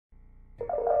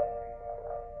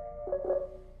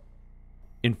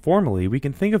Informally, we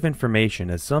can think of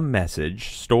information as some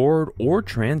message stored or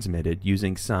transmitted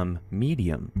using some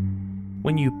medium.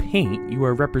 When you paint, you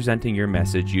are representing your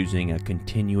message using a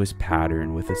continuous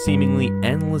pattern with a seemingly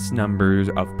endless number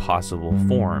of possible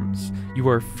forms. You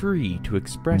are free to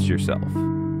express yourself.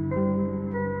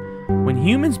 When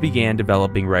humans began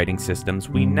developing writing systems,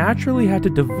 we naturally had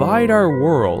to divide our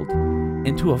world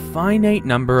into a finite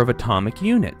number of atomic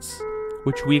units,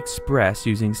 which we express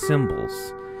using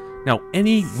symbols. Now,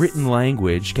 any written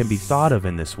language can be thought of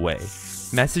in this way.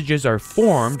 Messages are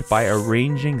formed by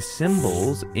arranging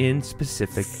symbols in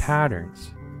specific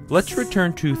patterns. Let's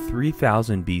return to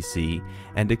 3000 BC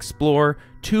and explore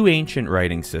two ancient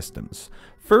writing systems.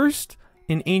 First,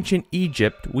 in ancient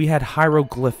Egypt, we had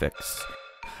hieroglyphics,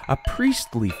 a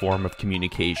priestly form of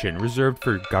communication reserved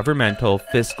for governmental,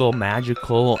 fiscal,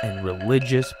 magical, and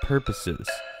religious purposes.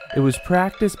 It was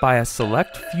practiced by a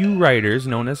select few writers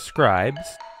known as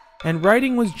scribes, and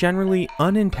writing was generally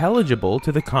unintelligible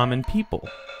to the common people.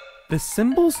 The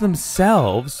symbols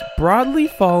themselves broadly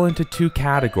fall into two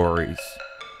categories.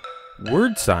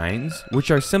 Word signs, which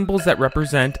are symbols that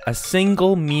represent a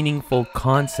single meaningful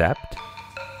concept.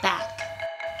 Back.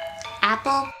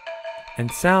 Apple.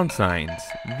 And sound signs.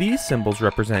 These symbols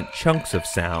represent chunks of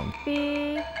sound.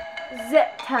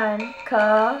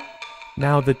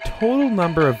 Now, the total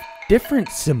number of different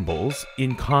symbols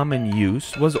in common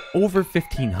use was over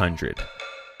 1,500.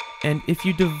 And if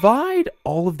you divide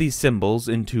all of these symbols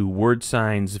into word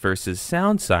signs versus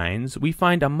sound signs, we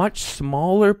find a much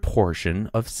smaller portion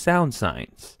of sound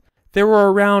signs. There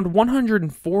were around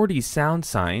 140 sound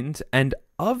signs, and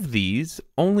of these,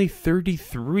 only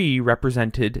 33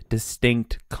 represented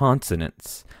distinct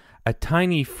consonants, a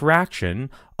tiny fraction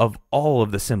of all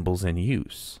of the symbols in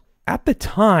use. At the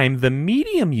time, the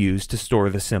medium used to store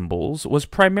the symbols was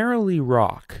primarily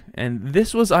rock, and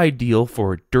this was ideal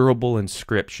for durable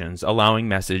inscriptions, allowing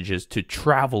messages to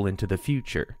travel into the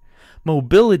future.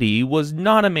 Mobility was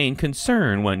not a main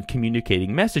concern when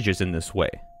communicating messages in this way.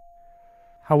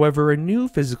 However, a new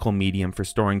physical medium for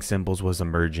storing symbols was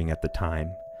emerging at the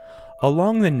time.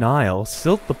 Along the Nile,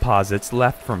 silt deposits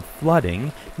left from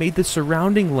flooding made the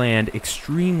surrounding land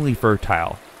extremely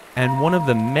fertile, and one of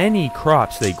the many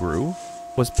crops they grew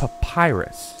was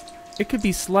papyrus. It could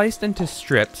be sliced into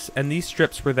strips, and these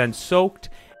strips were then soaked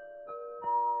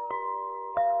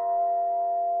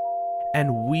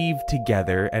and weaved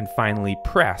together and finally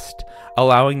pressed,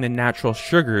 allowing the natural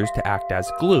sugars to act as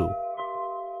glue.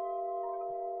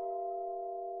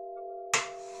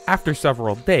 After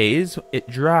several days, it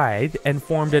dried and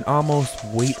formed an almost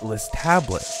weightless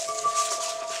tablet.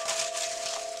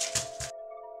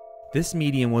 This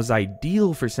medium was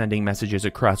ideal for sending messages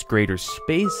across greater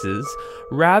spaces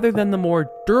rather than the more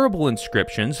durable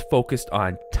inscriptions focused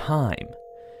on time.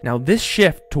 Now, this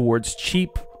shift towards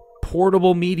cheap,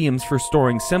 portable mediums for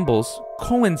storing symbols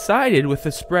coincided with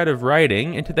the spread of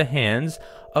writing into the hands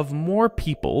of more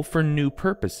people for new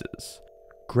purposes.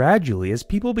 Gradually, as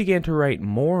people began to write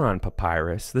more on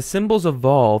papyrus, the symbols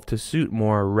evolved to suit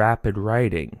more rapid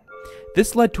writing.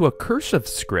 This led to a cursive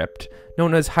script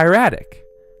known as hieratic.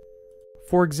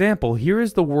 For example, here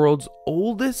is the world's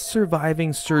oldest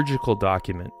surviving surgical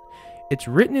document. It's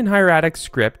written in hieratic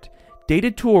script,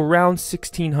 dated to around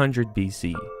 1600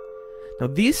 BC. Now,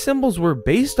 these symbols were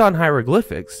based on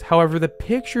hieroglyphics, however, the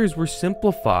pictures were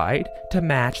simplified to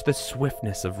match the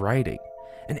swiftness of writing,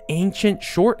 an ancient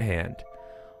shorthand.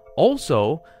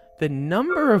 Also, the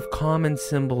number of common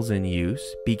symbols in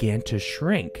use began to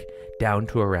shrink down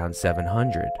to around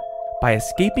 700. By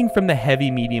escaping from the heavy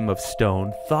medium of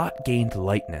stone, thought gained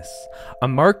lightness. A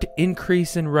marked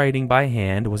increase in writing by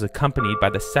hand was accompanied by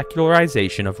the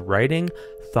secularization of writing,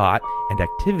 thought, and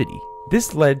activity.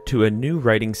 This led to a new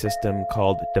writing system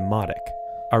called Demotic,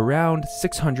 around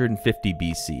 650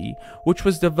 BC, which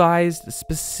was devised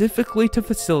specifically to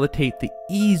facilitate the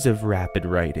ease of rapid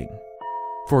writing.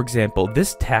 For example,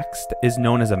 this text is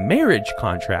known as a marriage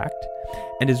contract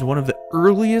and is one of the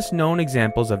earliest known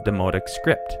examples of Demotic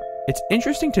script. It's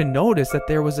interesting to notice that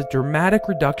there was a dramatic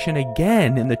reduction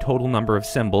again in the total number of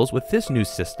symbols with this new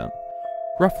system.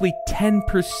 Roughly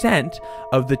 10%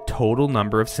 of the total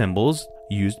number of symbols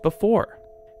used before.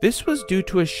 This was due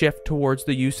to a shift towards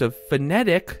the use of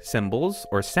phonetic symbols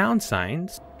or sound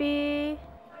signs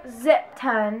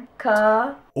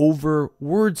over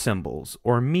word symbols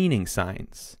or meaning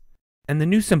signs. And the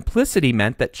new simplicity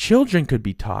meant that children could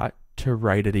be taught to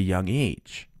write at a young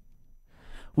age.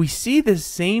 We see this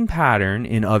same pattern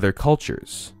in other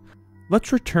cultures.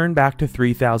 Let's return back to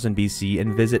 3000 BC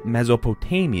and visit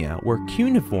Mesopotamia, where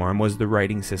cuneiform was the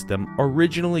writing system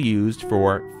originally used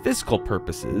for fiscal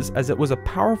purposes, as it was a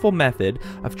powerful method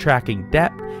of tracking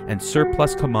debt and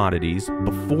surplus commodities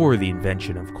before the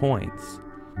invention of coins.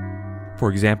 For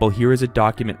example, here is a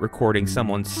document recording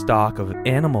someone's stock of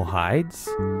animal hides,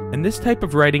 and this type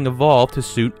of writing evolved to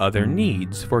suit other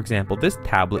needs. For example, this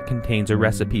tablet contains a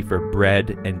recipe for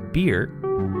bread and beer,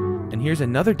 and here's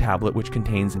another tablet which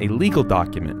contains a legal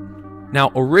document.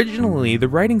 Now, originally, the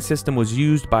writing system was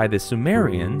used by the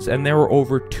Sumerians, and there were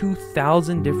over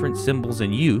 2,000 different symbols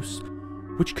in use,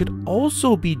 which could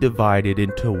also be divided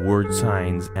into word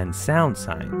signs and sound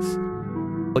signs.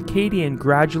 Akkadian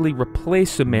gradually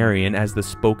replaced Sumerian as the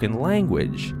spoken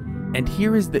language, and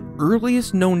here is the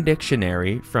earliest known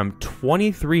dictionary from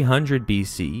 2300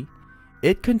 BC.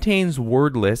 It contains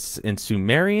word lists in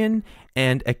Sumerian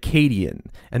and Akkadian,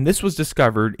 and this was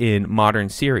discovered in modern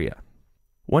Syria.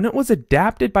 When it was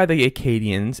adapted by the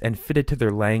Akkadians and fitted to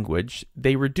their language,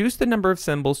 they reduced the number of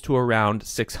symbols to around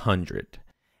 600.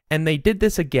 And they did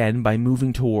this again by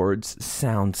moving towards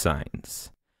sound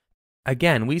signs.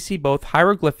 Again, we see both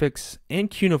hieroglyphics and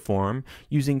cuneiform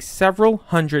using several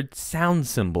hundred sound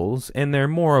symbols in their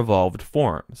more evolved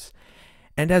forms.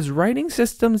 And as writing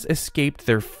systems escaped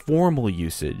their formal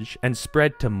usage and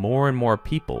spread to more and more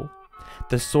people,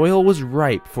 the soil was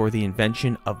ripe for the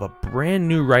invention of a brand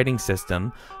new writing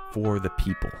system for the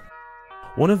people.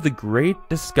 One of the great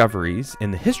discoveries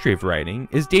in the history of writing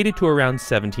is dated to around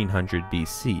 1700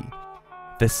 BC.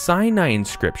 The Sinai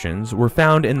inscriptions were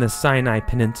found in the Sinai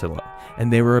Peninsula,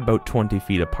 and they were about 20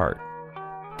 feet apart.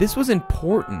 This was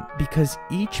important because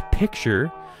each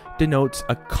picture denotes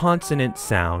a consonant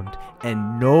sound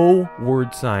and no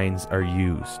word signs are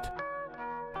used.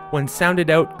 When sounded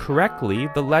out correctly,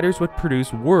 the letters would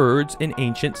produce words in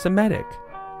ancient Semitic.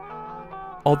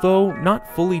 Although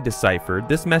not fully deciphered,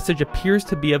 this message appears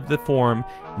to be of the form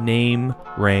name,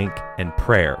 rank, and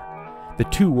prayer. The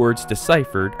two words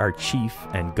deciphered are chief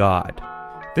and God.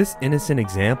 This innocent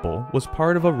example was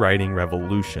part of a writing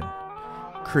revolution,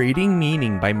 creating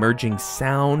meaning by merging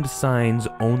sound signs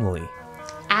only.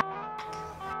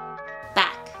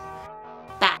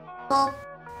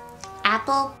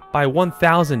 Apple. By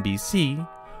 1000 BC,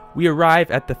 we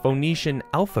arrive at the Phoenician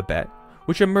alphabet,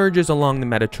 which emerges along the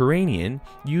Mediterranean,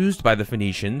 used by the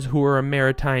Phoenicians, who were a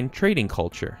maritime trading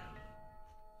culture.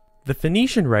 The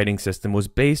Phoenician writing system was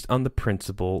based on the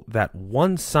principle that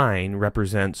one sign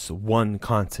represents one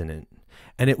consonant,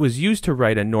 and it was used to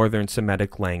write a Northern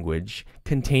Semitic language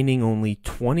containing only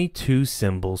 22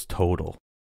 symbols total.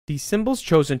 These symbols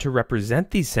chosen to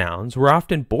represent these sounds were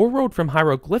often borrowed from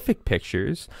hieroglyphic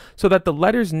pictures so that the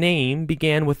letter's name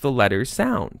began with the letter's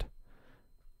sound.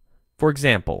 For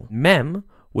example, Mem,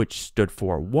 which stood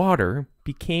for water,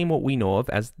 became what we know of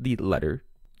as the letter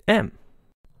M.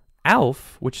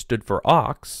 Alf, which stood for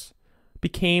ox,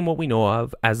 became what we know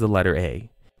of as the letter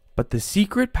A. But the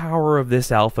secret power of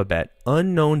this alphabet,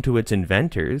 unknown to its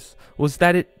inventors, was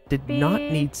that it did not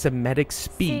need Semitic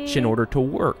speech in order to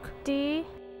work.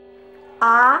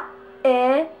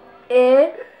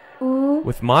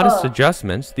 With modest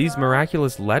adjustments, these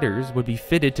miraculous letters would be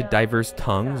fitted to diverse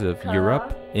tongues of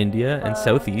Europe, India, and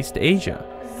Southeast Asia,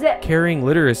 carrying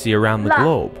literacy around the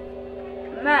globe.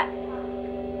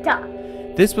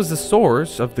 This was the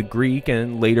source of the Greek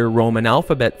and later Roman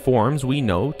alphabet forms we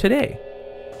know today.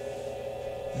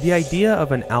 The idea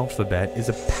of an alphabet is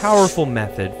a powerful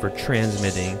method for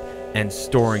transmitting and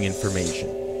storing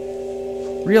information.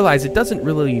 Realize it doesn't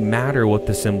really matter what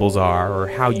the symbols are or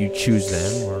how you choose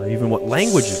them or even what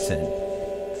language it's in.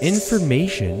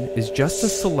 Information is just a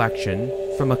selection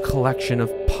from a collection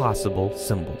of possible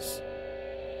symbols.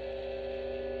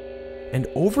 And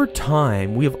over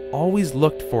time, we have always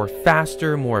looked for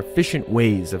faster, more efficient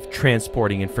ways of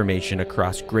transporting information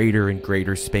across greater and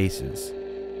greater spaces.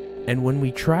 And when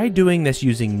we try doing this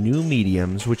using new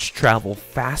mediums which travel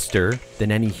faster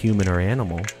than any human or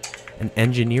animal, an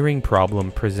engineering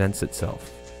problem presents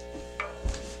itself.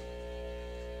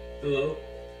 Hello?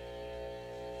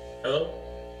 Hello?